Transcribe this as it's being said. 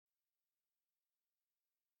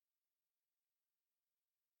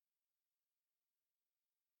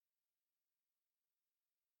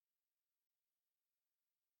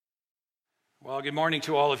Well, good morning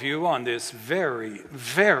to all of you on this very,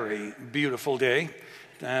 very beautiful day.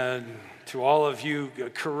 To all of you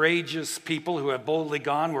courageous people who have boldly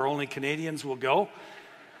gone where only Canadians will go,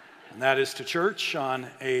 and that is to church on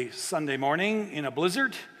a Sunday morning in a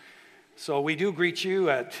blizzard. So we do greet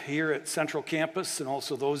you here at Central Campus, and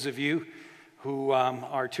also those of you who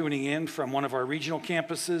are tuning in from one of our regional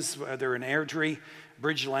campuses, whether in Airdrie,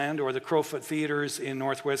 Bridgeland, or the Crowfoot Theatres in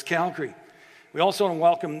Northwest Calgary. We also want to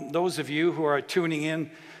welcome those of you who are tuning in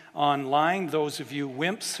online, those of you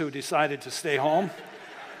wimps who decided to stay home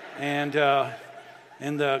and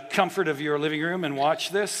in the comfort of your living room and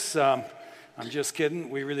watch this. I'm just kidding.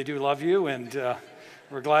 We really do love you, and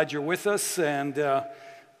we're glad you're with us, and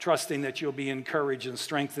trusting that you'll be encouraged and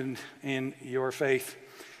strengthened in your faith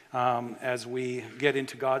as we get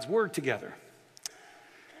into God's Word together.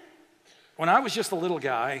 When I was just a little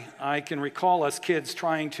guy, I can recall us kids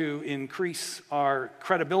trying to increase our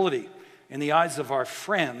credibility in the eyes of our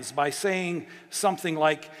friends by saying something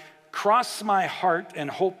like, "Cross my heart and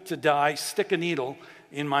hope to die, stick a needle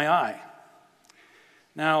in my eye."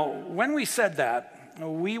 Now, when we said that,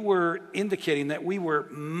 we were indicating that we were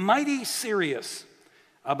mighty serious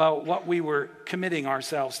about what we were committing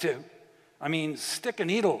ourselves to. I mean, stick a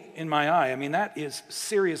needle in my eye. I mean, that is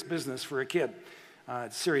serious business for a kid.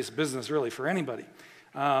 It's serious business, really, for anybody.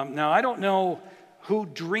 Now, I don't know who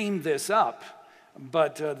dreamed this up,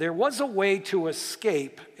 but there was a way to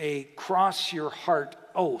escape a cross-your-heart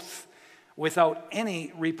oath without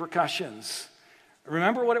any repercussions.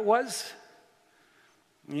 Remember what it was?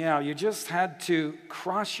 Yeah, you just had to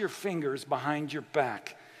cross your fingers behind your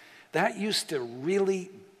back. That used to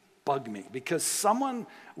really bug me, because someone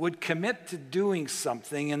would commit to doing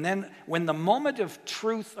something, and then when the moment of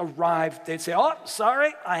truth arrived, they'd say, "Oh,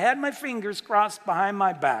 sorry, I had my fingers crossed behind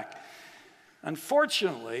my back."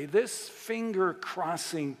 Unfortunately, this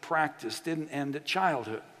finger-crossing practice didn't end at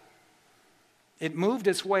childhood. It moved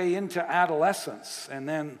its way into adolescence and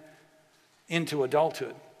then into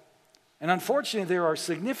adulthood. And unfortunately, there are a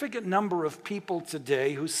significant number of people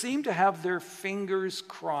today who seem to have their fingers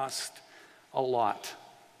crossed a lot.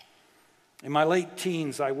 In my late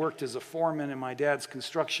teens, I worked as a foreman in my dad's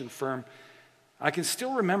construction firm. I can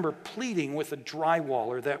still remember pleading with a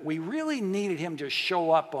drywaller that we really needed him to show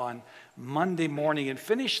up on Monday morning and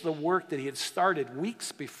finish the work that he had started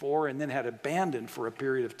weeks before and then had abandoned for a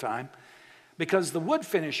period of time, because the wood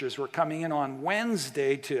finishers were coming in on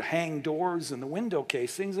Wednesday to hang doors and the window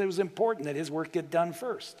casings. It was important that his work get done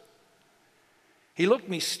first. He looked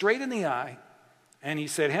me straight in the eye and he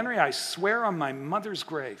said, "Henry, I swear on my mother's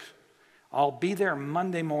grave, I'll be there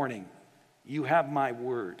Monday morning. You have my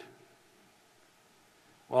word."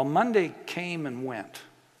 Well, Monday came and went.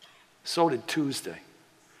 So did Tuesday.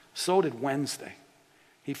 So did Wednesday.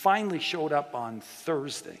 He finally showed up on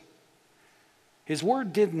Thursday. His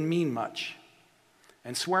word didn't mean much,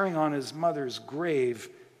 and swearing on his mother's grave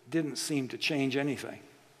didn't seem to change anything.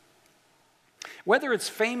 Whether it's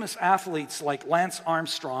famous athletes like Lance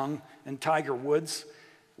Armstrong and Tiger Woods,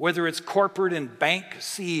 whether it's corporate and bank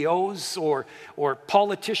CEOs or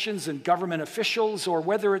politicians and government officials, or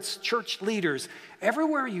whether it's church leaders,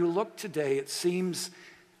 everywhere you look today, it seems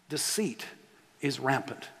deceit is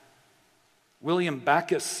rampant. William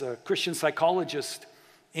Backus, a Christian psychologist,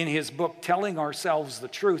 in his book, Telling Ourselves the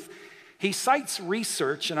Truth, he cites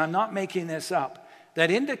research, and I'm not making this up, that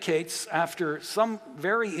indicates, after some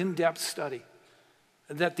very in-depth study,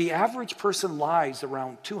 that the average person lies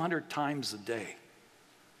around 200 times a day.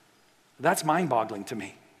 That's mind-boggling to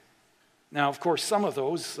me. Now, of course, some of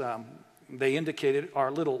those, they indicated,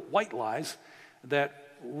 are little white lies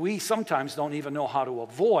that we sometimes don't even know how to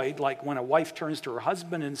avoid, like when a wife turns to her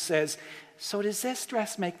husband and says, "So does this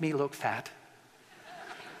dress make me look fat?"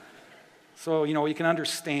 So, you can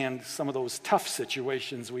understand some of those tough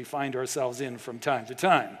situations we find ourselves in from time to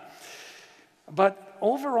time. But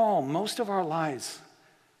overall, most of our lies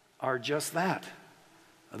are just that.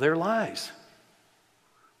 They're lies.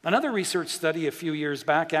 Another research study a few years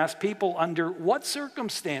back asked people under what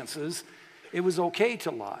circumstances it was okay to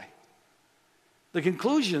lie. The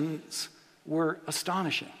conclusions were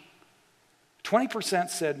astonishing. 20%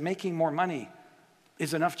 said making more money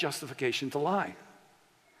is enough justification to lie.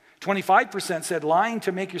 25% said lying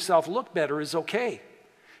to make yourself look better is okay.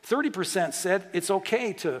 30% said it's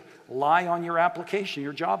okay to lie on your application,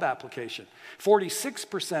 your job application.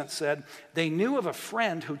 46% said they knew of a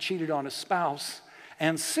friend who cheated on a spouse.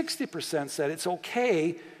 And 60% said it's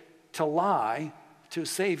okay to lie to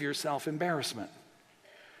save yourself embarrassment.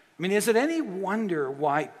 I mean, is it any wonder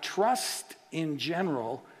why trust in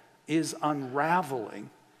general is unraveling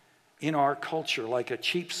in our culture like a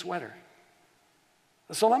cheap sweater?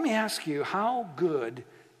 So let me ask you, how good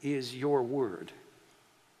is your word?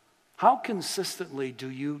 How consistently do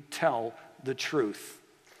you tell the truth?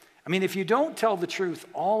 I mean, if you don't tell the truth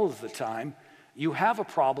all of the time, you have a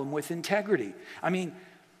problem with integrity. I mean,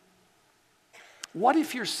 what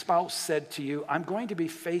if your spouse said to you, I'm going to be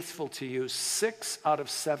faithful to you 6 out of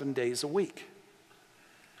 7 days a week?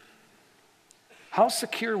 How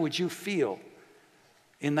secure would you feel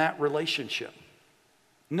in that relationship?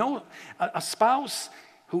 No, a spouse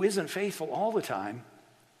who isn't faithful all the time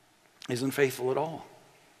isn't faithful at all.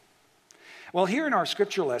 Well, here in our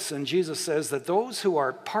scripture lesson, Jesus says that those who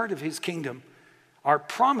are part of his kingdom are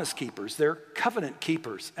promise keepers, they're covenant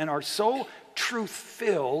keepers, and are so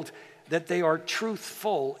truth-filled that they are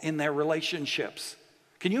truthful in their relationships.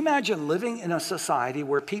 Can you imagine living in a society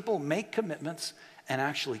where people make commitments and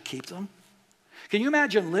actually keep them? Can you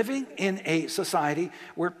imagine living in a society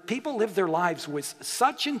where people live their lives with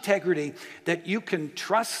such integrity that you can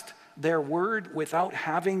trust their word without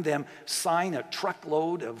having them sign a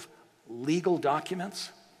truckload of legal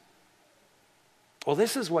documents? Well,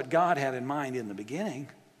 this is what God had in mind in the beginning.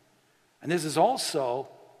 And this is also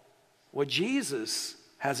what Jesus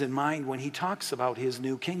has in mind when he talks about his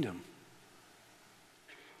new kingdom.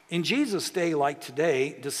 In Jesus' day, like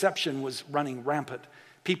today, deception was running rampant.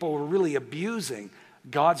 People were really abusing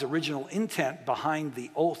God's original intent behind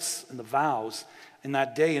the oaths and the vows in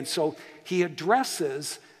that day. And so he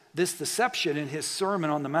addresses this deception in his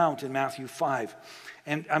Sermon on the Mount in Matthew 5.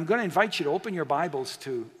 And I'm going to invite you to open your Bibles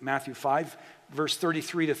to Matthew 5, verse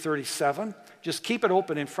 33 to 37. Just keep it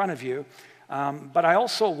open in front of you. But I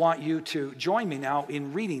also want you to join me now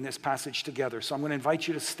in reading this passage together. So I'm going to invite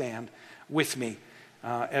you to stand with me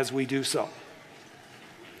as we do so.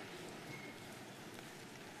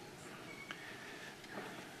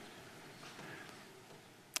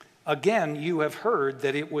 Again, you have heard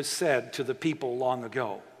that it was said to the people long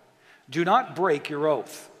ago, do not break your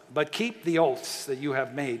oath, but keep the oaths that you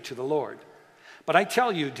have made to the Lord. But I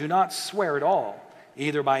tell you, do not swear at all,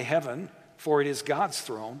 either by heaven, for it is God's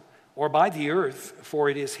throne, or by the earth, for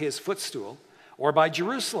it is his footstool, or by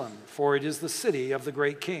Jerusalem, for it is the city of the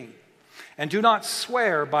great king. And do not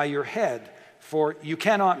swear by your head, for you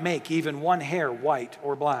cannot make even one hair white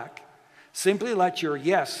or black. Simply let your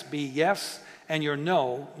yes be yes, and your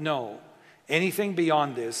no, no. Anything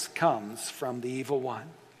beyond this comes from the evil one.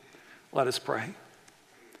 Let us pray.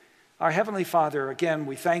 Our Heavenly Father, again,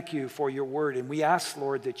 we thank you for your word, and we ask,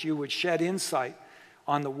 Lord, that you would shed insight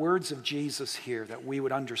on the words of Jesus here, that we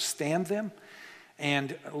would understand them,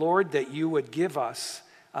 and, Lord, that you would give us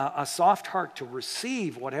a soft heart to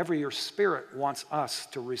receive whatever your Spirit wants us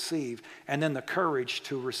to receive, and then the courage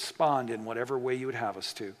to respond in whatever way you would have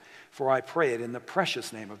us to. For I pray it in the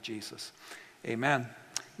precious name of Jesus. Amen.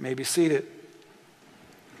 You may be seated.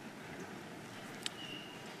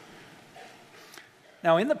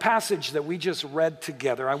 Now, in the passage that we just read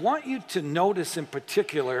together, I want you to notice in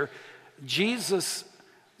particular Jesus'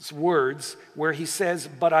 words where he says,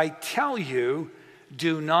 but I tell you,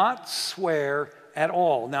 do not swear at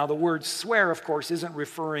all. Now, the word swear, of course, isn't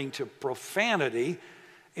referring to profanity.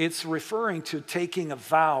 It's referring to taking a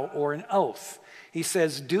vow or an oath. He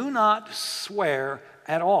says, do not swear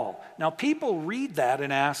at all. Now, people read that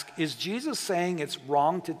and ask, is Jesus saying it's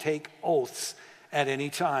wrong to take oaths at any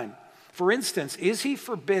time? For instance, is he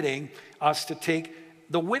forbidding us to take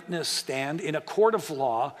the witness stand in a court of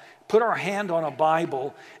law, put our hand on a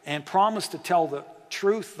Bible, and promise to tell the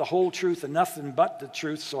truth, the whole truth, and nothing but the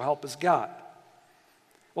truth, so help us God?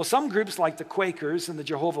 Well, some groups like the Quakers and the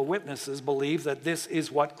Jehovah's Witnesses believe that this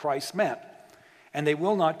is what Christ meant, and they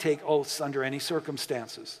will not take oaths under any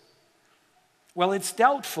circumstances. Well, it's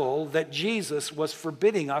doubtful that Jesus was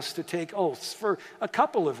forbidding us to take oaths for a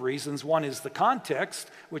couple of reasons. One is the context,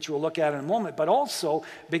 which we'll look at in a moment, but also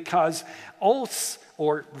because oaths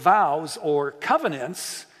or vows or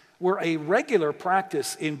covenants were a regular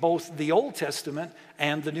practice in both the Old Testament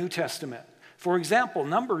and the New Testament. For example,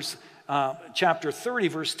 Numbers chapter 30,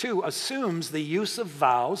 verse 2 assumes the use of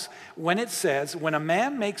vows when it says, when a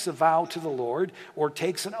man makes a vow to the Lord or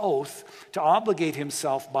takes an oath to obligate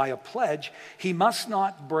himself by a pledge, he must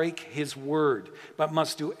not break his word, but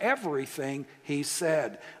must do everything he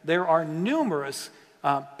said. There are numerous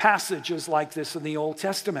passages like this in the Old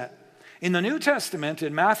Testament. In the New Testament,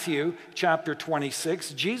 in Matthew chapter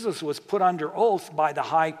 26, Jesus was put under oath by the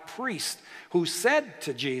high priest, who said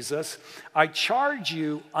to Jesus, I charge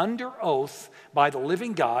you under oath by the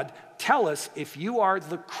living God, tell us if you are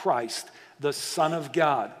the Christ, the Son of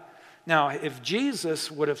God. Now, if Jesus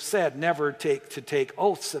would have said never to take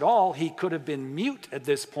oaths at all, he could have been mute at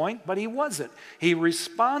this point, but he wasn't. He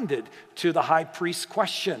responded to the high priest's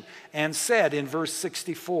question and said in verse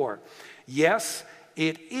 64, "Yes,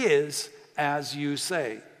 it is as you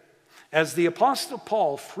say." As the Apostle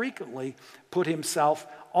Paul frequently put himself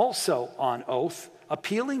also on oath,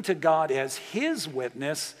 appealing to God as his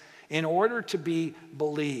witness in order to be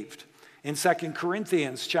believed. In 2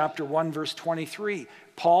 Corinthians chapter 1, verse 23,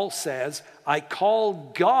 Paul says, "I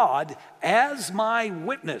call God as my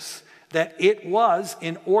witness that it was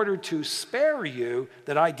in order to spare you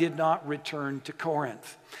that I did not return to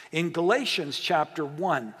Corinth." In Galatians chapter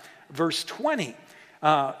 1, verse 20,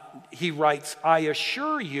 he writes, "I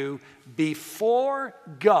assure you before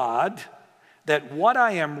God that what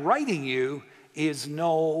I am writing you is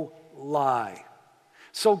no lie."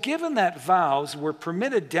 So given that vows were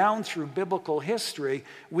permitted down through biblical history,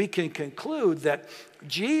 we can conclude that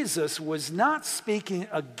Jesus was not speaking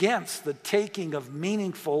against the taking of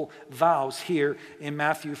meaningful vows here in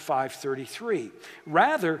Matthew 5:33.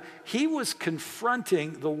 Rather, he was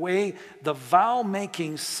confronting the way the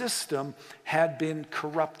vow-making system had been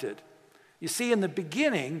corrupted. You see, in the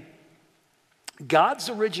beginning, God's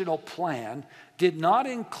original plan did not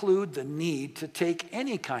include the need to take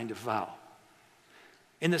any kind of vow.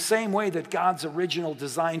 In the same way that God's original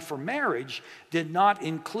design for marriage did not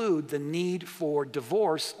include the need for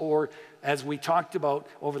divorce, or, as we talked about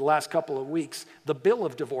over the last couple of weeks, the bill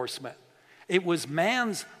of divorcement. It was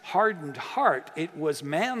man's hardened heart, it was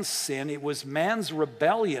man's sin, it was man's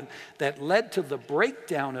rebellion that led to the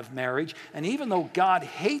breakdown of marriage. And even though God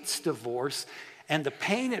hates divorce and the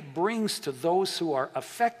pain it brings to those who are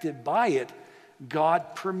affected by it,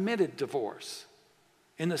 God permitted divorce.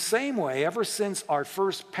 In the same way, ever since our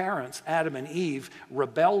first parents, Adam and Eve,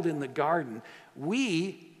 rebelled in the garden,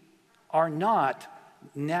 we are not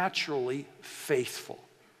naturally faithful.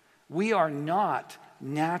 We are not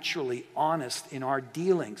naturally honest in our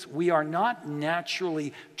dealings. We are not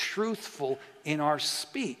naturally truthful in our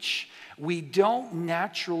speech. We don't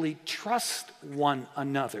naturally trust one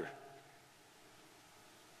another.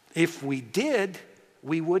 If we did,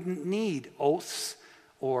 we wouldn't need oaths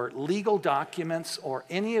or legal documents or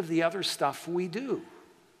any of the other stuff we do.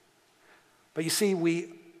 But you see,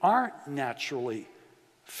 we aren't naturally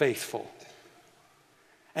faithful.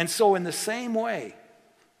 And so in the same way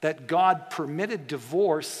that God permitted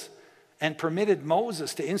divorce and permitted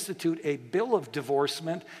Moses to institute a bill of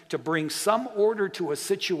divorcement to bring some order to a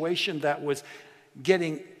situation that was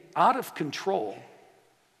getting out of control,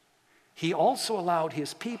 he also allowed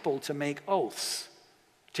his people to make oaths,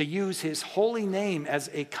 to use his holy name as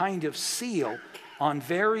a kind of seal on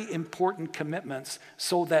very important commitments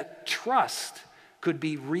so that trust could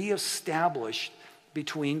be reestablished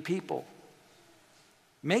between people.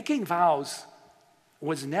 Making vows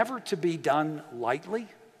was never to be done lightly,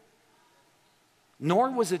 nor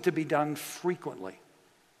was it to be done frequently.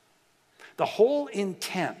 The whole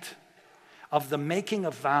intent of the making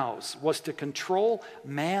of vows was to control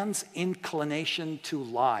man's inclination to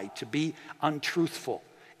lie, to be untruthful,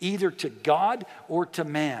 either to God or to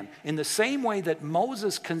man. In the same way that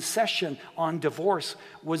Moses' concession on divorce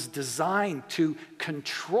was designed to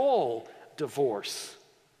control divorce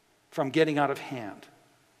from getting out of hand.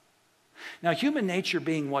 Now, human nature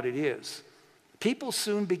being what it is, people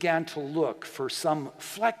soon began to look for some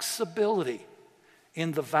flexibility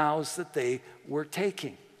in the vows that they were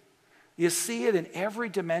taking. You see it in every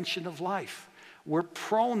dimension of life. We're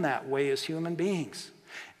prone that way as human beings.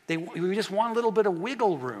 We just want a little bit of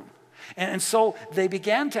wiggle room. And so they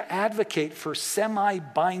began to advocate for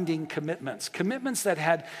semi-binding commitments, commitments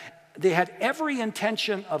that they had every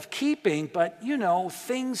intention of keeping, but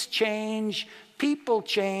things change, people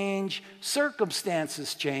change,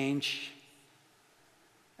 circumstances change.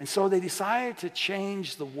 And so they decided to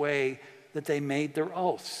change the way that they made their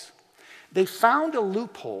oaths. They found a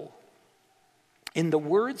loophole in the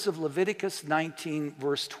words of Leviticus 19,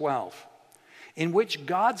 verse 12. In which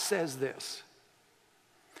God says this: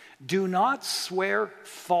 "Do not swear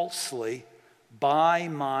falsely by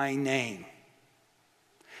my name,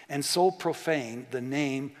 and so profane the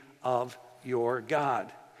name of your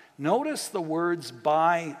God." Notice the words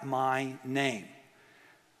 "by my name."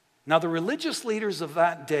 Now, the religious leaders of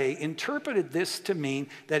that day interpreted this to mean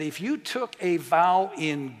that if you took a vow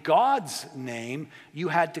in God's name, you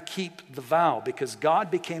had to keep the vow because God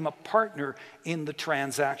became a partner in the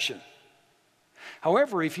transaction.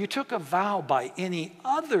 However, if you took a vow by any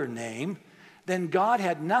other name, then God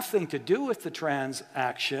had nothing to do with the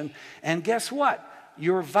transaction. And guess what?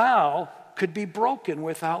 Your vow could be broken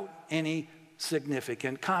without any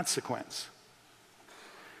significant consequence.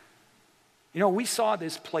 You know, we saw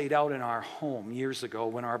this played out in our home years ago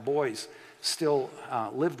when our boys still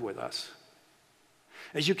lived with us.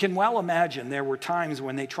 As you can well imagine, there were times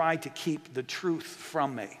when they tried to keep the truth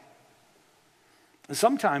from me. And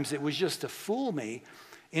sometimes it was just to fool me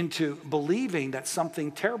into believing that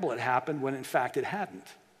something terrible had happened when in fact it hadn't.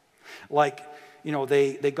 Like, you know,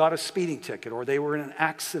 they got a speeding ticket, or they were in an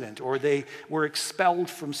accident, or they were expelled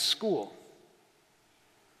from school.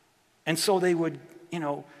 And so they would, you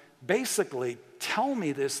know, basically tell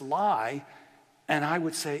me this lie, and I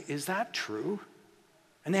would say, is that true?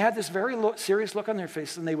 And they had this very serious look on their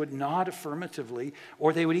face, and they would nod affirmatively,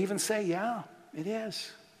 or they would even say, yeah, it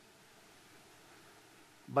is.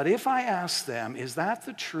 But if I asked them, is that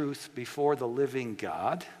the truth before the living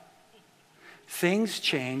God? Things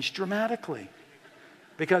changed dramatically.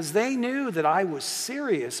 Because they knew that I was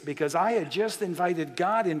serious, because I had just invited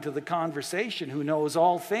God into the conversation, who knows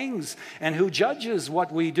all things and who judges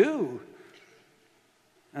what we do.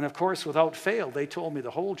 And of course, without fail, they told me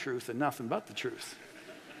the whole truth and nothing but the truth.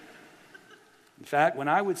 In fact, when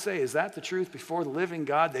I would say, is that the truth before the living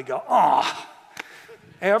God? They go, oh,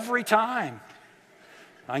 every time.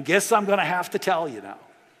 I guess I'm going to have to tell you now.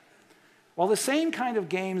 Well, the same kind of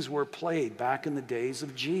games were played back in the days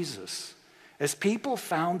of Jesus, as people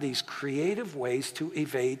found these creative ways to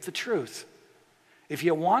evade the truth. If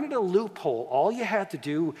you wanted a loophole, all you had to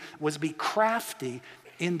do was be crafty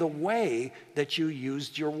in the way that you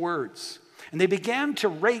used your words. And they began to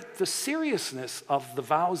rate the seriousness of the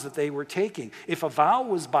vows that they were taking. If a vow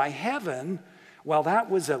was by heaven, well,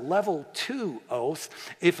 that was a level 2 oath.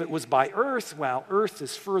 If it was by earth, well, earth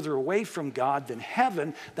is further away from God than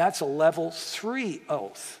heaven. That's a level 3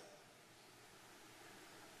 oath.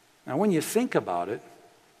 Now, when you think about it,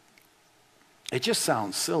 it just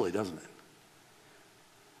sounds silly, doesn't it?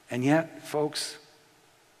 And yet, folks,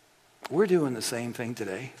 we're doing the same thing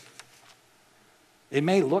today. It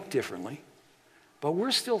may look differently, but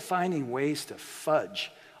we're still finding ways to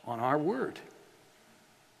fudge on our word,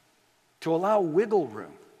 to allow wiggle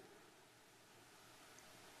room.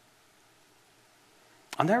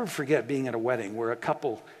 I'll never forget being at a wedding where a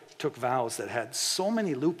couple took vows that had so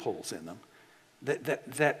many loopholes in them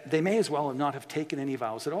that they may as well not have taken any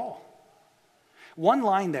vows at all. One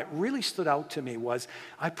line that really stood out to me was,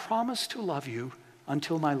 I promise to love you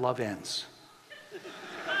until my love ends.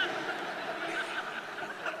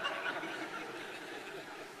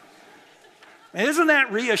 Isn't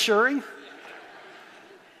that reassuring?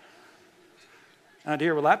 Now,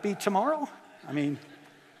 dear, will that be tomorrow? I mean,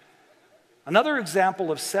 another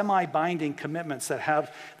example of semi-binding commitments that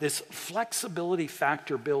have this flexibility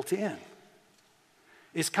factor built in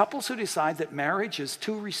is couples who decide that marriage is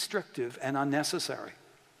too restrictive and unnecessary,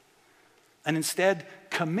 and instead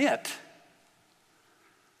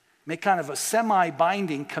make kind of a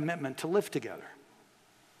semi-binding commitment to live together.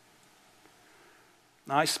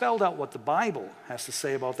 Now, I spelled out what the Bible has to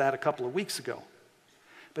say about that a couple of weeks ago.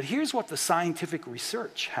 But here's what the scientific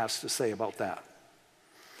research has to say about that.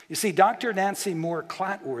 You see, Dr. Nancy Moore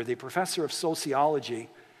Clatworthy, professor of sociology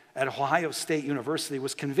at Ohio State University,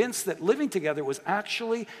 was convinced that living together was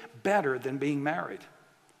actually better than being married.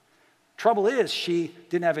 Trouble is, she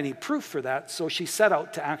didn't have any proof for that, so she set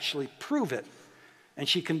out to actually prove it. And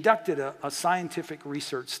she conducted a scientific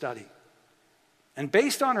research study. And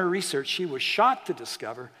based on her research, she was shocked to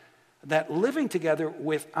discover that living together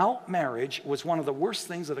without marriage was one of the worst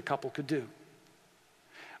things that a couple could do.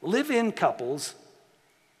 Live-in couples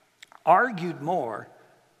argued more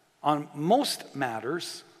on most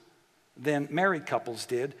matters than married couples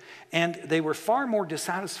did, and they were far more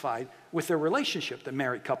dissatisfied with their relationship than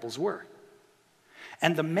married couples were.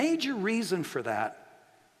 And the major reason for that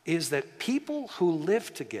is that people who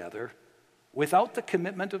live together without the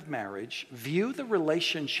commitment of marriage view the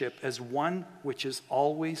relationship as one which is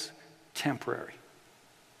always temporary.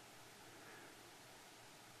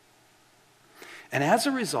 And as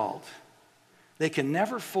a result, they can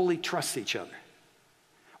never fully trust each other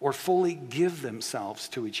or fully give themselves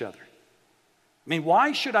to each other. I mean,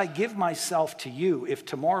 why should I give myself to you if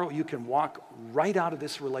tomorrow you can walk right out of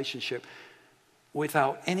this relationship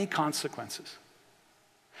without any consequences?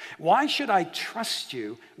 Why should I trust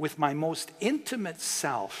you with my most intimate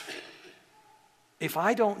self if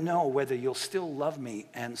I don't know whether you'll still love me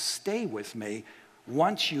and stay with me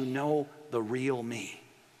once you know the real me?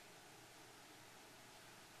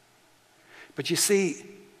 But you see,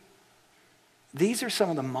 these are some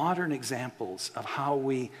of the modern examples of how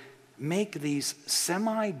we make these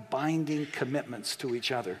semi-binding commitments to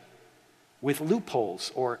each other with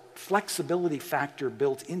loopholes or flexibility factor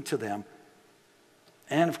built into them.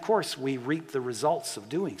 And of course, we reap the results of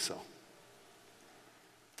doing so.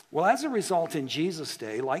 Well, as a result, in Jesus'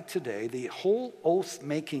 day, like today, the whole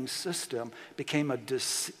oath-making system became a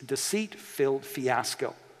deceit-filled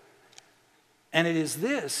fiasco. And it is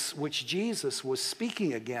this which Jesus was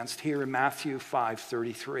speaking against here in Matthew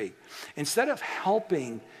 5:33. Instead of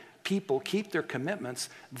helping people keep their commitments,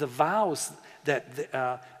 these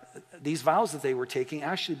vows that they were taking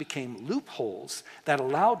actually became loopholes that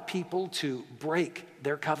allowed people to break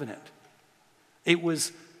their covenant. It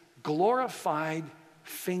was glorified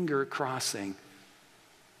finger crossing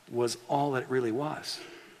was all it really was.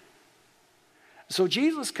 So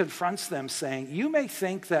Jesus confronts them saying, you may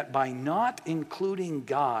think that by not including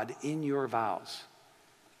God in your vows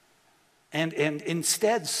and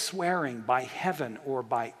instead swearing by heaven or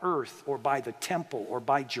by earth or by the temple or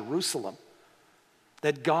by Jerusalem,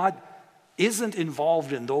 that God isn't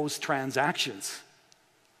involved in those transactions.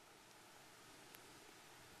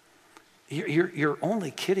 You're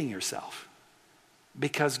only kidding yourself,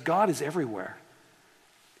 because God is everywhere.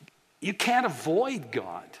 You can't avoid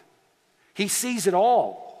God. He sees it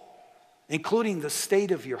all, including the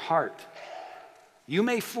state of your heart. You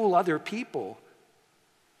may fool other people,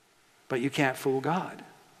 but you can't fool God.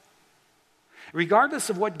 Regardless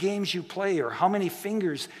of what games you play or how many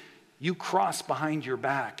fingers you cross behind your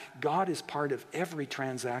back, God is part of every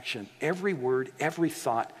transaction, every word, every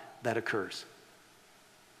thought that occurs.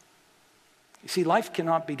 You see, life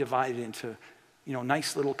cannot be divided into,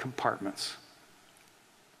 nice little compartments,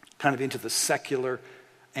 kind of into the secular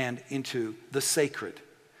and into the sacred,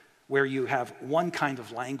 where you have one kind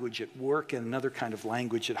of language at work and another kind of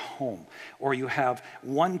language at home, or you have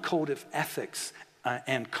one code of ethics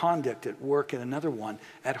and conduct at work and another one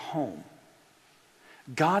at home.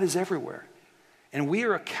 God is everywhere, and we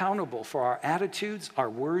are accountable for our attitudes, our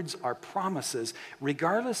words, our promises,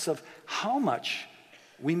 regardless of how much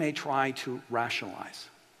we may try to rationalize.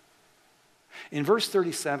 In verse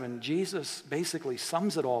 37, Jesus basically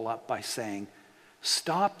sums it all up by saying,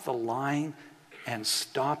 stop the lying and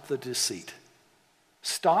stop the deceit.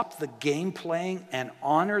 Stop the game playing and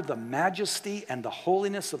honor the majesty and the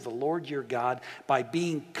holiness of the Lord your God by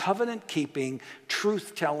being covenant-keeping,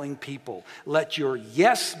 truth-telling people. Let your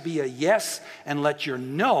yes be a yes and let your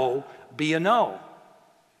no be a no.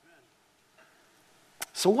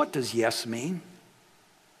 So what does yes mean?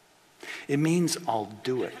 It means I'll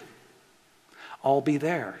do it. I'll be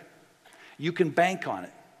there. You can bank on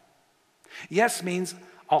it. Yes means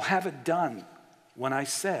I'll have it done when I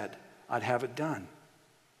said I'd have it done.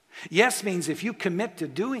 Yes means if you commit to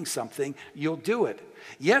doing something, you'll do it.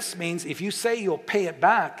 Yes means if you say you'll pay it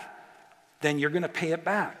back, then you're going to pay it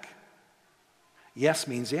back. Yes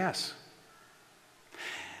means yes.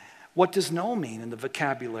 What does no mean in the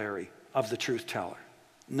vocabulary of the truth teller?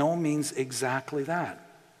 No means exactly that.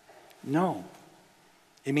 No.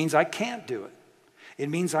 It means I can't do it. It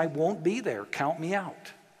means I won't be there. Count me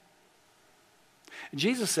out.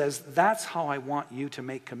 Jesus says, that's how I want you to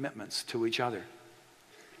make commitments to each other.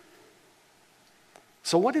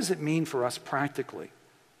 So what does it mean for us practically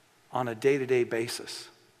on a day-to-day basis?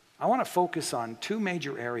 I want to focus on two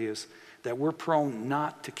major areas that we're prone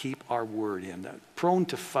not to keep our word in, prone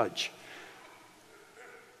to fudge.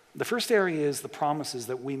 The first area is the promises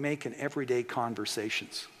that we make in everyday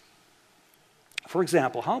conversations. For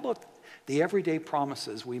example, how about the everyday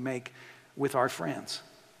promises we make with our friends?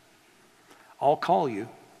 I'll call you.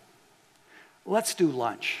 Let's do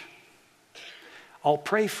lunch. I'll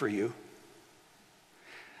pray for you.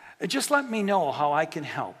 Just let me know how I can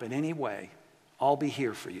help in any way. I'll be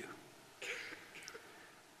here for you.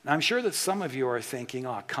 Now, I'm sure that some of you are thinking,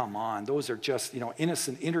 oh, come on, those are just,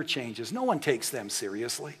 innocent interchanges. No one takes them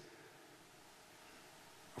seriously.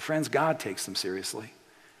 Friends, God takes them seriously.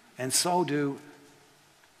 And so do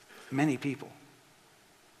many people.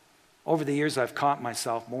 Over the years, I've caught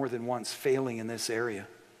myself more than once failing in this area.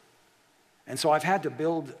 And so I've had to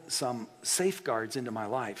build some safeguards into my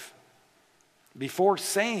life. Before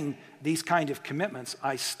saying these kind of commitments,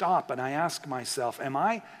 I stop and I ask myself, am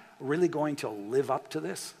I really going to live up to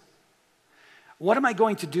this? What am I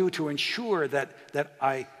going to do to ensure that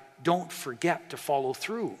I don't forget to follow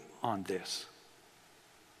through on this?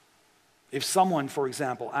 If someone, for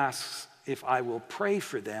example, asks if I will pray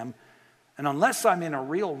for them, and unless I'm in a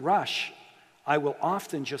real rush, I will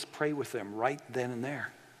often just pray with them right then and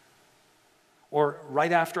there, or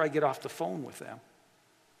right after I get off the phone with them.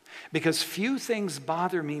 Because few things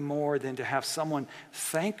bother me more than to have someone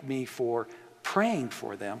thank me for praying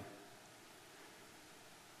for them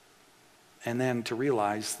and then to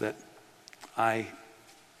realize that I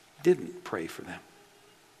didn't pray for them.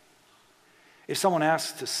 If someone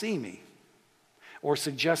asks to see me or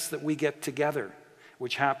suggests that we get together,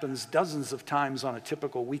 which happens dozens of times on a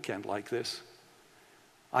typical weekend like this,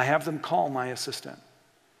 I have them call my assistant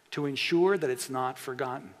to ensure that it's not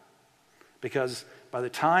forgotten. Because by the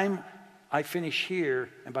time I finish here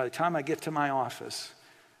and by the time I get to my office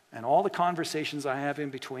and all the conversations I have in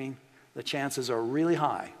between, the chances are really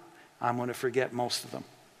high I'm going to forget most of them.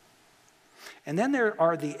 And then there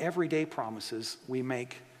are the everyday promises we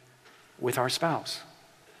make with our spouse.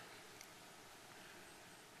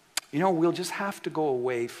 You know, we'll just have to go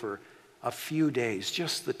away for a few days,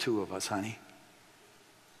 just the two of us, honey.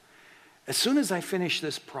 As soon as I finish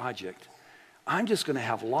this project, I'm just going to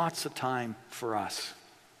have lots of time for us.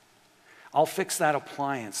 I'll fix that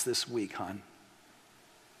appliance this week, hon.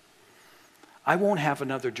 I won't have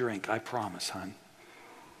another drink, I promise, hon.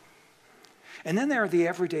 And then there are the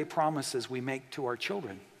everyday promises we make to our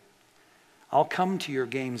children. I'll come to your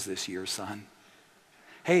games this year, son.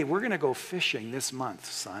 Hey, we're going to go fishing this month,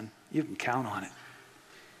 son. You can count on it.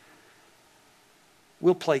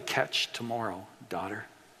 We'll play catch tomorrow, daughter.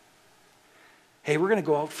 Hey, we're going to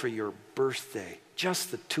go out for your birthday,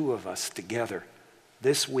 just the two of us together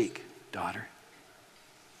this week, daughter.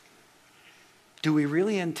 Do we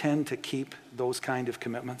really intend to keep those kind of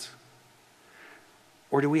commitments?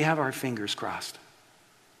 Or do we have our fingers crossed?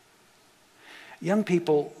 Young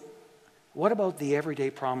people, what about the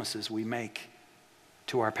everyday promises we make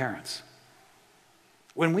to our parents?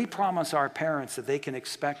 When we promise our parents that they can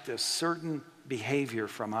expect a certain behavior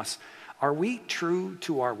from us, are we true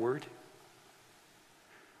to our word?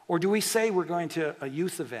 Or do we say we're going to a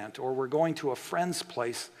youth event or we're going to a friend's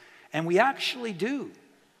place, and we actually do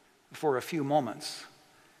for a few moments,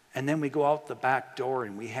 and then we go out the back door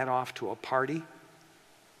and we head off to a party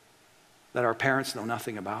that our parents know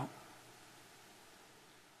nothing about?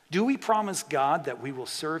 Do we promise God that we will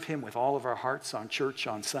serve him with all of our hearts on church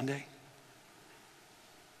on Sunday?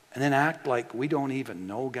 And then act like we don't even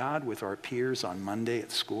know God with our peers on Monday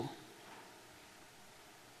at school?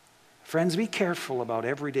 Friends, be careful about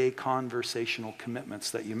everyday conversational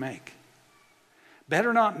commitments that you make.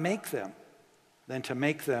 Better not make them than to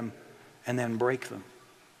make them and then break them.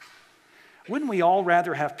 Wouldn't we all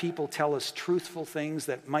rather have people tell us truthful things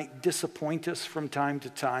that might disappoint us from time to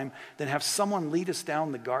time than have someone lead us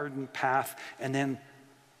down the garden path and then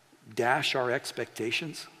dash our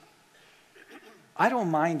expectations? I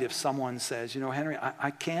don't mind if someone says, you know, Henry,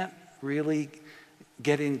 I can't really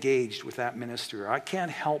get engaged with that minister. I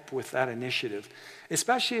can't help with that initiative,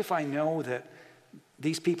 especially if I know that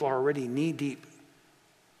these people are already knee-deep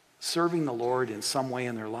serving the Lord in some way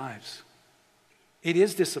in their lives. It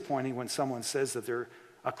is disappointing when someone says that they're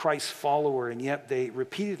a Christ follower and yet they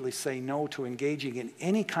repeatedly say no to engaging in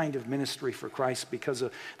any kind of ministry for Christ because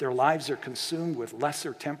their lives are consumed with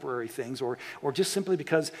lesser temporary things, or just simply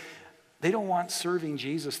because they don't want serving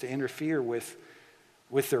Jesus to interfere with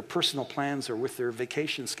their personal plans or with their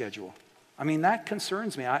vacation schedule. I mean, that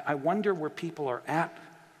concerns me. I wonder where people are at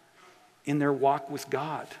in their walk with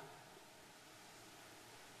God.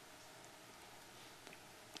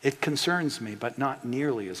 It concerns me, but not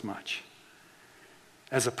nearly as much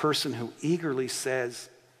as a person who eagerly says,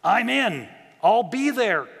 I'm in, I'll be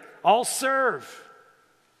there, I'll serve,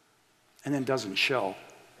 and then doesn't show,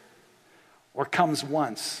 or comes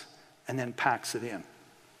once and then packs it in.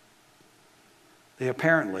 They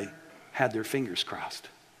apparently had their fingers crossed.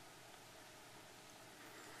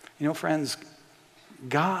 You know, friends,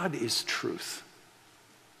 God is truth,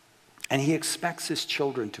 and he expects his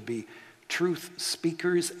children to be truth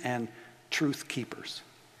speakers and truth keepers.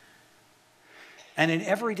 And in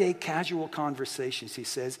everyday casual conversations, he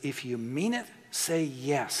says, if you mean it, say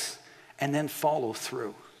yes, and then follow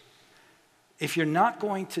through. If you're not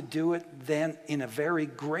going to do it, then in a very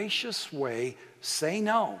gracious way, say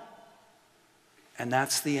no. And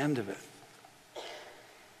that's the end of it.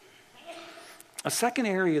 A second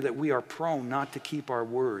area that we are prone not to keep our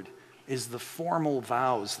word is the formal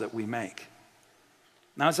vows that we make.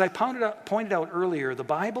 Now, as I pointed out earlier, the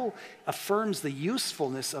Bible affirms the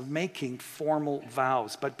usefulness of making formal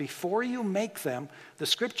vows. But before you make them, the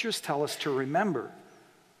scriptures tell us to remember,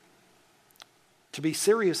 to be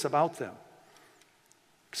serious about them.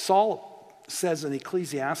 Saul says in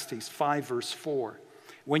Ecclesiastes 5 verse 4,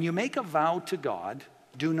 when you make a vow to God,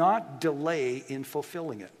 do not delay in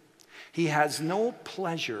fulfilling it. He has no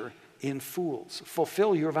pleasure in fools.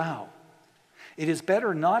 Fulfill your vow. It is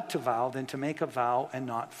better not to vow than to make a vow and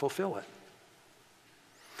not fulfill it.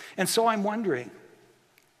 And so I'm wondering,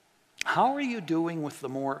 how are you doing with the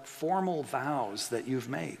more formal vows that you've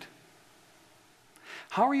made?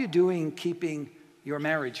 How are you doing keeping your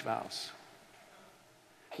marriage vows?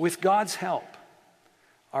 With God's help,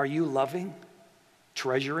 are you loving,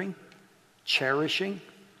 treasuring, cherishing,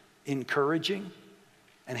 encouraging,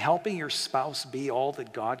 and helping your spouse be all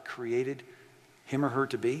that God created him or her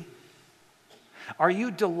to be? Are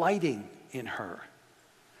you delighting in her?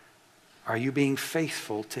 Are you being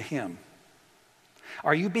faithful to him?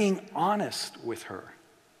 Are you being honest with her?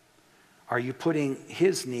 Are you putting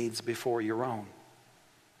his needs before your own?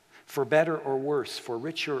 For better or worse, for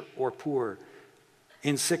richer or poor,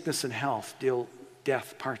 in sickness and health, till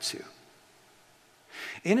death parts you.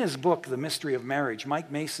 In his book, The Mystery of Marriage, Mike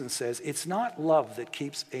Mason says, it's not love that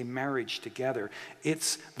keeps a marriage together.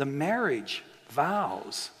 It's the marriage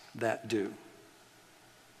vows that do.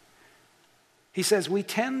 He says, we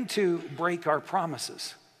tend to break our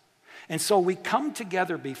promises. And so we come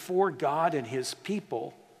together before God and his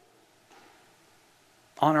people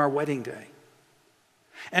on our wedding day.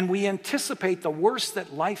 And we anticipate the worst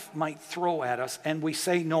that life might throw at us. And we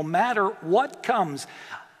say, no matter what comes,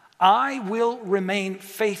 I will remain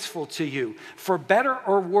faithful to you, for better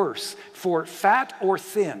or worse, for fat or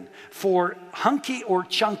thin, for hunky or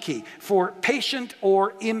chunky, for patient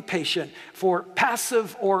or impatient, for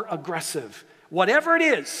passive or aggressive. Whatever it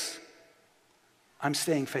is, I'm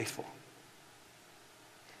staying faithful.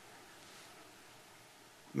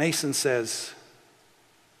 Mason says,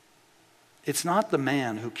 it's not the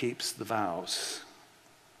man who keeps the vows.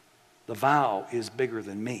 The vow is bigger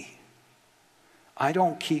than me. I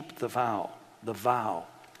don't keep the vow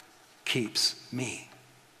keeps me.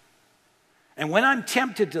 And when I'm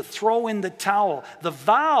tempted to throw in the towel, the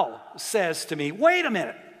vow says to me, wait a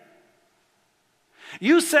minute.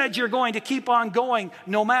 You said you're going to keep on going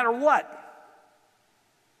no matter what.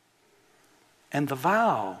 And the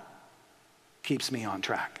vow keeps me on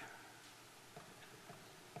track.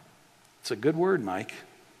 It's a good word, Mike.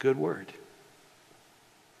 Good word.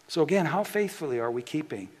 So again, how faithfully are we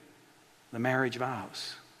keeping the marriage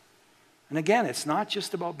vows? And again, it's not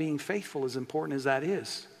just about being faithful, as important as that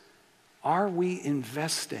is. Are we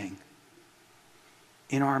investing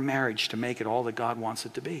in our marriage to make it all that God wants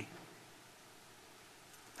it to be?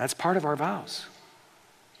 That's part of our vows.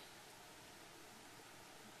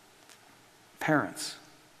 Parents,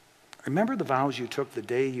 remember the vows you took the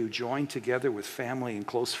day you joined together with family and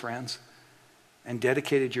close friends and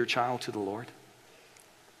dedicated your child to the Lord?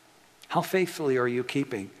 How faithfully are you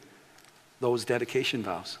keeping those dedication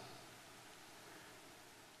vows?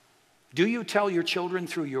 Do you tell your children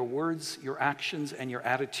through your words, your actions, and your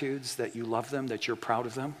attitudes that you love them, that you're proud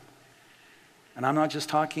of them? And I'm not just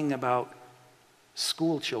talking about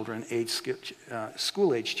school age children.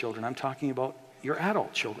 I'm talking about your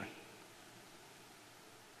adult children.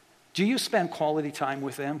 Do you spend quality time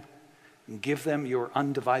with them and give them your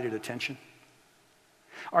undivided attention?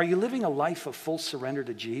 Are you living a life of full surrender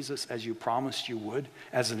to Jesus as you promised you would,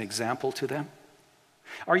 as an example to them?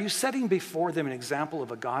 Are you setting before them an example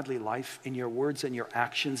of a godly life in your words and your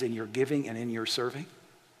actions, in your giving and in your serving?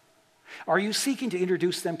 Are you seeking to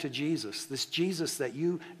introduce them to Jesus, this Jesus that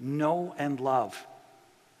you know and love,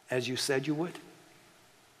 as you said you would?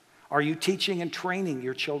 Are you teaching and training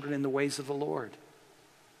your children in the ways of the Lord?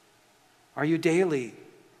 Are you daily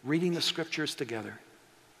reading the scriptures together,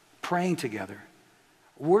 praying together,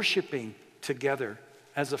 worshiping together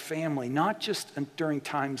as a family, not just during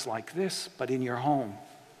times like this, but in your home?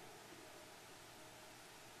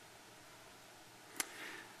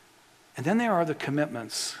 And then there are the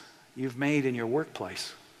commitments you've made in your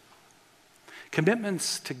workplace.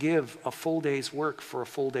 Commitments to give a full day's work for a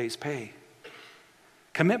full day's pay.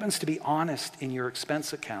 Commitments to be honest in your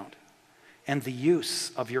expense account and the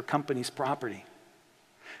use of your company's property.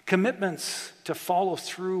 Commitments to follow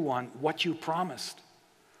through on what you promised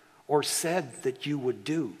or said that you would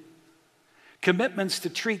do. Commitments to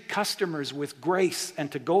treat customers with grace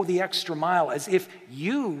and to go the extra mile as if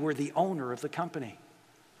you were the owner of the company.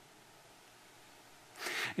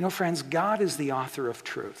 You know, friends, God is the author of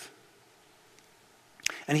truth.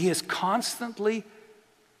 And he is constantly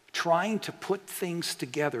trying to put things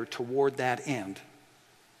together toward that end.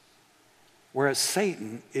 Whereas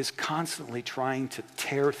Satan is constantly trying to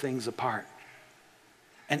tear things apart.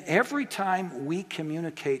 And every time we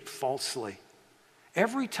communicate falsely,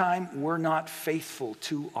 every time we're not faithful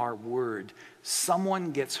to our word,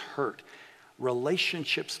 someone gets hurt.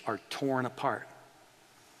 Relationships are torn apart.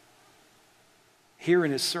 Here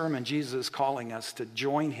in his sermon, Jesus is calling us to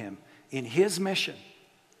join him in his mission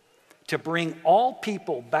to bring all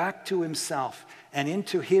people back to himself and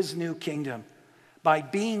into his new kingdom by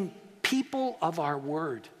being people of our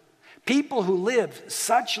word. People who live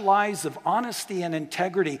such lives of honesty and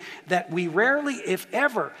integrity that we rarely, if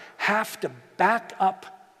ever, have to back up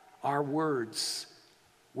our words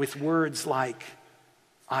with words like,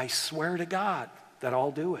 I swear to God that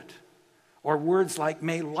I'll do it. Or words like,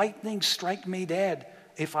 may lightning strike me dead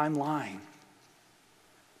if I'm lying.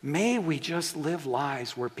 May we just live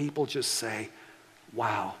lives where people just say,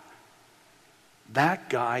 wow, that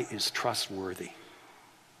guy is trustworthy.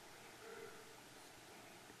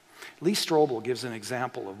 Lee Strobel gives an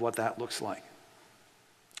example of what that looks like.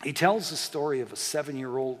 He tells the story of a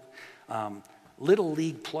 7-year-old little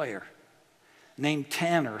league player named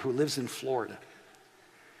Tanner who lives in Florida,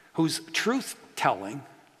 whose truth-telling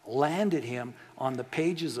landed him on the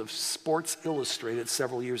pages of Sports Illustrated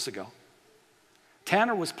several years ago.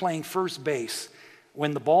 Tanner was playing first base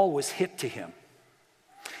when the ball was hit to him.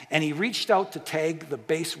 And he reached out to tag the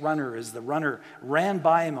base runner as the runner ran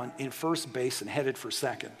by him in first base and headed for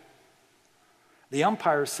second. The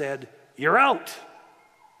umpire said, "You're out."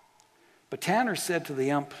 But Tanner said to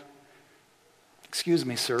the ump, "Excuse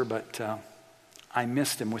me, sir, but I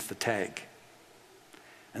missed him with the tag."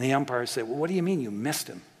 And the umpire said, "Well, what do you mean you missed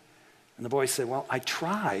him?" And the boy said, "Well, I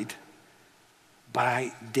tried, but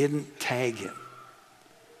I didn't tag him."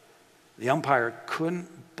 The umpire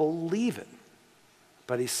couldn't believe it.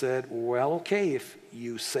 But he said, "Well, okay, if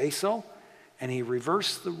you say so." And he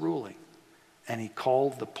reversed the ruling, and he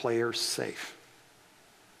called the player safe.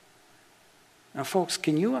 Now, folks,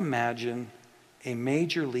 can you imagine a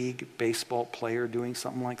Major League Baseball player doing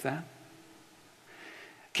something like that?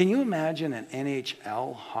 Can you imagine an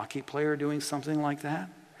NHL hockey player doing something like that?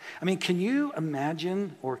 I mean, can you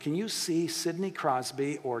imagine or can you see Sidney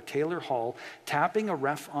Crosby or Taylor Hall tapping a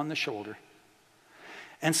ref on the shoulder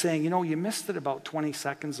and saying, "You know, you missed it about 20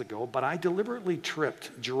 seconds ago, but I deliberately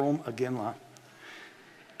tripped Jerome Iginla,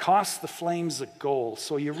 cost the Flames a goal,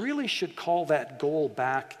 so you really should call that goal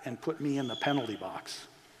back and put me in the penalty box"?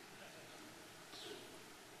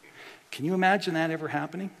 Can you imagine that ever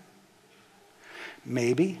happening?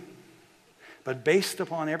 Maybe, but based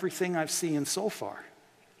upon everything I've seen so far,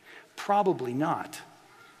 probably not.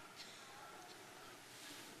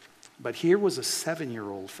 But here was a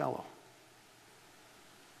 7-year-old fellow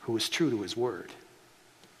who was true to his word.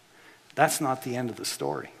 That's not the end of the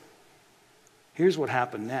story. Here's what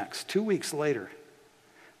happened next. 2 weeks later,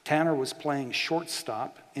 Tanner was playing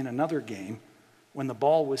shortstop in another game when the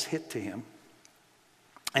ball was hit to him,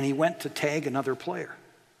 and he went to tag another player.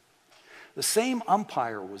 The same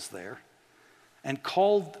umpire was there and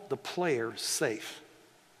called the player safe.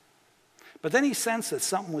 But then he sensed that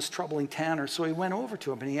something was troubling Tanner, so he went over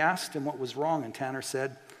to him and he asked him what was wrong, and Tanner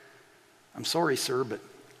said, "I'm sorry, sir, but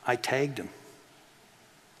I tagged him."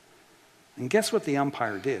 And guess what the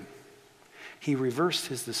umpire did? He reversed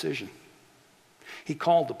his decision. He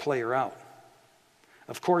called the player out.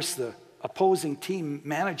 Of course, the opposing team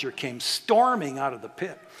manager came storming out of the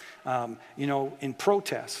pit, in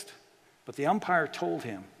protest. But the umpire told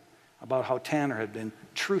him about how Tanner had been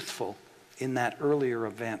truthful in that earlier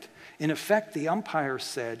event. In effect, the umpire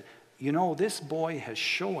said, "You know, this boy has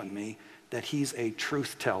shown me that he's a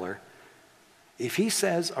truth teller. If he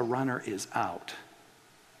says a runner is out,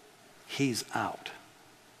 he's out."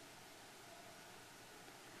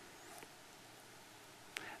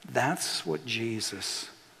 That's what Jesus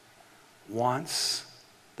wants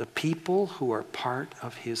the people who are part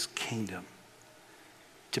of his kingdom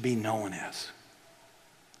to be known as.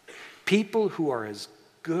 People who are as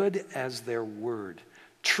good as their word.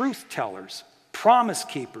 Truth tellers, promise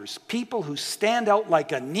keepers, people who stand out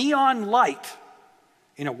like a neon light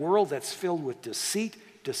in a world that's filled with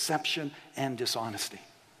deceit, deception, and dishonesty.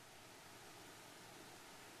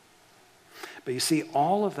 But you see,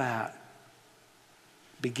 all of that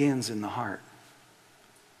begins in the heart.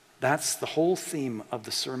 That's the whole theme of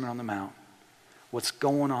the Sermon on the Mount. What's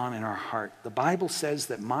going on in our heart. The Bible says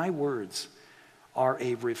that my words are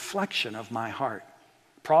a reflection of my heart.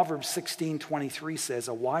 Proverbs 16:23 says,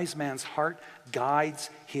 "A wise man's heart guides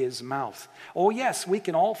his mouth." Oh yes, we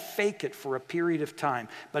can all fake it for a period of time,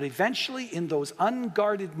 but eventually in those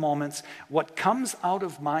unguarded moments, what comes out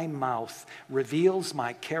of my mouth reveals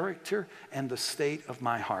my character and the state of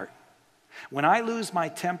my heart. When I lose my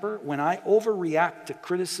temper, when I overreact to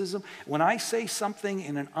criticism, when I say something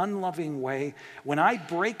in an unloving way, when I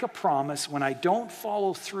break a promise, when I don't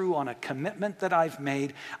follow through on a commitment that I've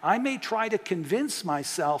made, I may try to convince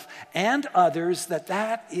myself and others that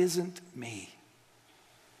that isn't me.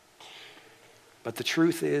 But the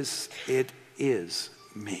truth is, it is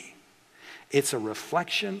me. It's a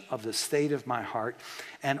reflection of the state of my heart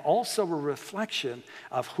and also a reflection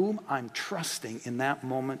of whom I'm trusting in that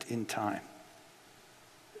moment in time.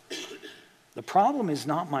 The problem is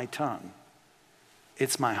not my tongue,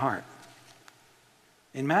 it's my heart.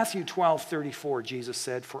 In Matthew 12:34, Jesus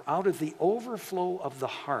said, "For out of the overflow of the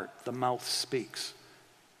heart, the mouth speaks."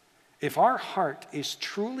 if our heart is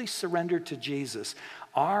truly surrendered to Jesus,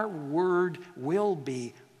 our word will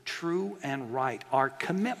be true and right. Our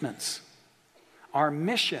commitments, our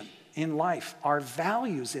mission in life, our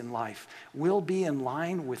values in life will be in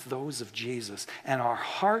line with those of Jesus. And our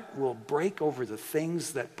heart will break over the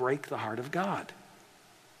things that break the heart of God.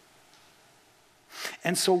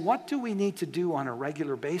 And so what do we need to do on a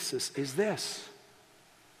regular basis is this.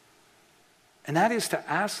 And that is to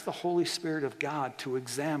ask the Holy Spirit of God to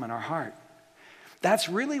examine our heart. That's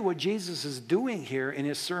really what Jesus is doing here in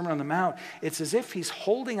his Sermon on the Mount. It's as if he's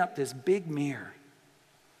holding up this big mirror.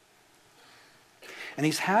 And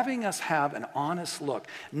he's having us have an honest look,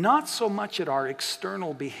 not so much at our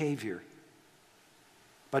external behavior,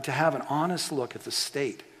 but to have an honest look at the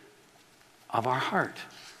state of our heart.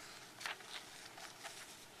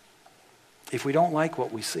 If we don't like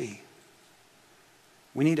what we see,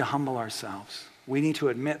 we need to humble ourselves. We need to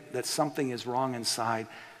admit that something is wrong inside,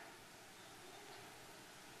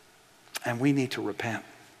 and we need to repent.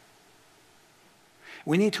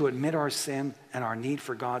 We need to admit our sin and our need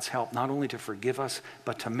for God's help, not only to forgive us,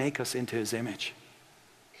 but to make us into his image.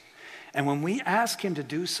 And when we ask him to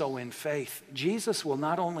do so in faith, Jesus will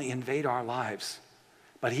not only invade our lives,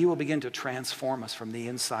 but he will begin to transform us from the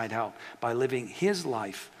inside out by living his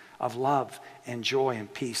life of love and joy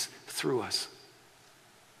and peace through us.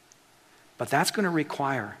 But that's going to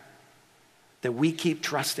require that we keep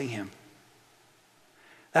trusting him.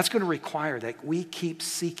 That's going to require that we keep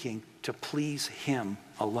seeking to please him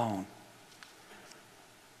alone.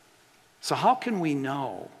 So how can we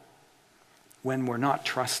know when we're not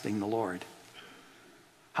trusting the Lord?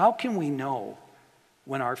 How can we know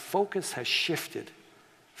when our focus has shifted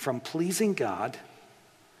from pleasing God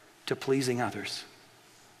to pleasing others?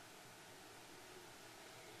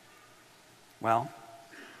 Well,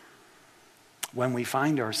 when we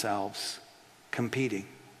find ourselves competing,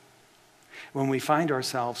 when we find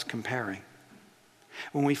ourselves comparing,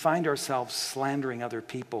 when we find ourselves slandering other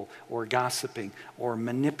people or gossiping or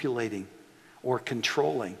manipulating or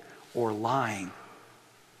controlling or lying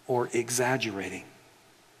or exaggerating,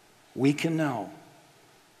 we can know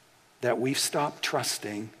that we've stopped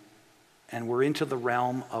trusting and we're into the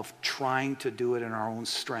realm of trying to do it in our own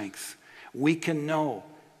strength. We can know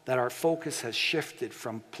that our focus has shifted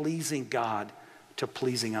from pleasing God to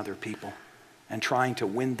pleasing other people and trying to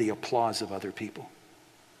win the applause of other people.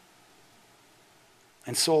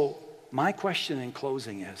 And so my question in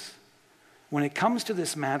closing is, when it comes to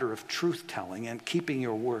this matter of truth-telling and keeping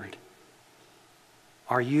your word,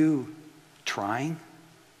 are you trying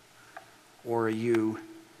or are you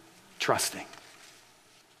trusting?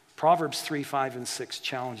 Proverbs 3, 5, and 6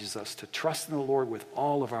 challenges us to trust in the Lord with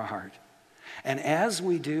all of our heart. And as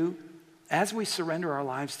we do, as we surrender our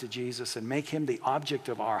lives to Jesus and make him the object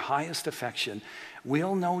of our highest affection,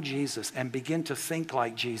 we'll know Jesus and begin to think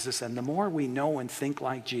like Jesus. And the more we know and think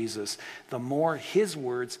like Jesus, the more his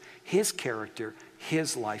words, his character,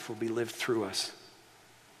 his life will be lived through us.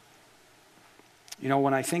 You know,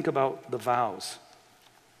 when I think about the vows,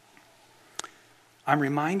 I'm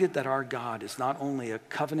reminded that our God is not only a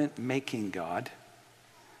covenant-making God,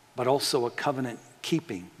 but also a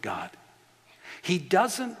covenant-keeping God. He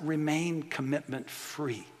doesn't remain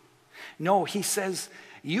commitment-free. No, he says,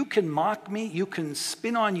 you can mock me, you can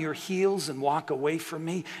spin on your heels and walk away from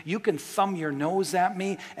me, you can thumb your nose at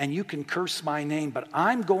me, and you can curse my name, but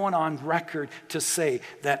I'm going on record to say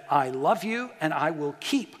that I love you and I will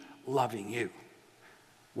keep loving you,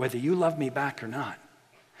 whether you love me back or not.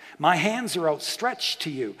 My hands are outstretched to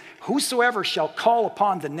you. Whosoever shall call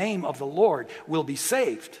upon the name of the Lord will be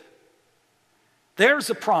saved. There's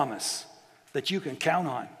a promise that you can count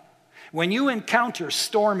on. When you encounter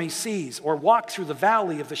stormy seas or walk through the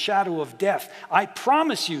valley of the shadow of death, I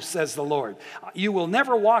promise you, says the Lord, you will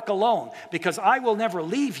never walk alone because I will never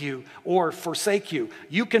leave you or forsake you.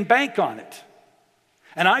 You can bank on it.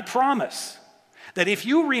 And I promise that if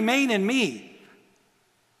you remain in me,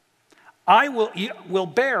 I will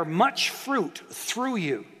bear much fruit through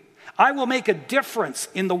you. I will make a difference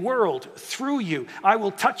in the world through you. I will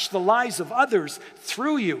touch the lives of others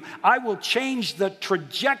through you. I will change the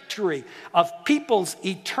trajectory of people's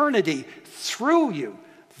eternity through you.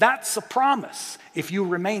 That's a promise if you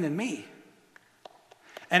remain in me.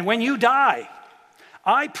 And when you die,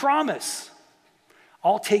 I promise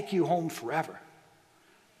I'll take you home forever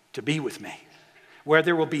to be with me, where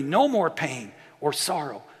there will be no more pain or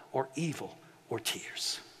sorrow or evil or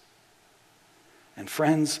tears. And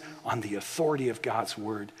friends, on the authority of God's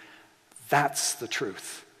word, that's the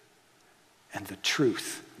truth. And the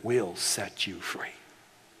truth will set you free.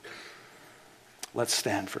 Let's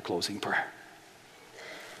stand for closing prayer.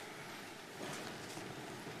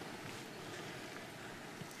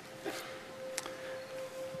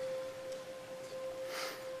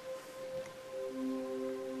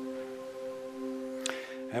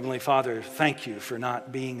 Heavenly Father, thank you for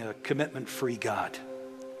not being a commitment-free God,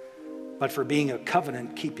 but for being a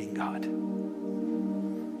covenant-keeping God.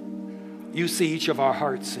 You see each of our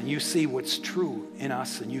hearts, and you see what's true in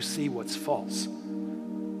us, and you see what's false.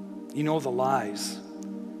 You know the lies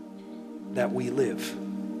that we live.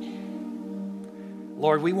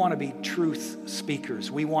 Lord, we want to be truth speakers.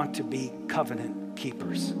 We want to be covenant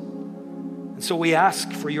keepers. And so we ask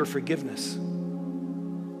for your forgiveness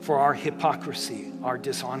for our hypocrisy, our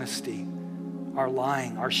dishonesty, our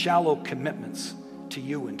lying, our shallow commitments to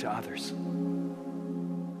you and to others.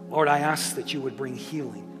 Lord, I ask that you would bring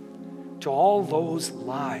healing to all those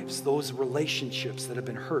lives, those relationships that have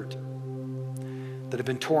been hurt, that have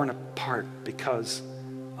been torn apart because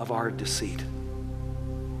of our deceit.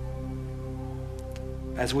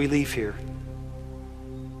 As we leave here,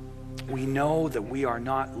 we know that we are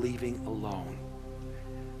not leaving alone.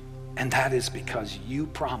 And that is because you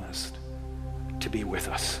promised to be with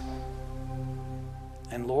us.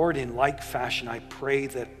 And Lord, in like fashion, I pray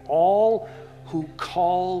that all who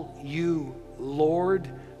call you Lord,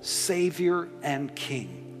 Savior, and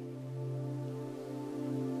King,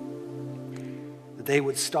 that they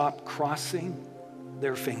would stop crossing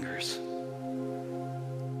their fingers,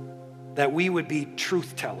 that we would be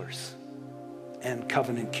truth tellers and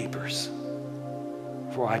covenant keepers.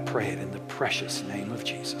 For I pray it in the precious name of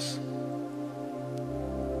Jesus.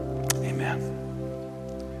 Amen.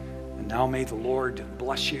 And now may the Lord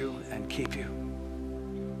bless you and keep you.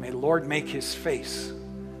 May the Lord make his face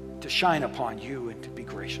to shine upon you and to be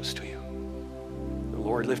gracious to you. The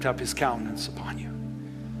Lord lift up his countenance upon you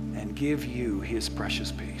and give you his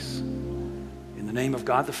precious peace. In the name of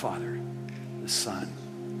God the Father, the Son,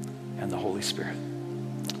 and the Holy Spirit.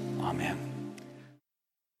 Amen.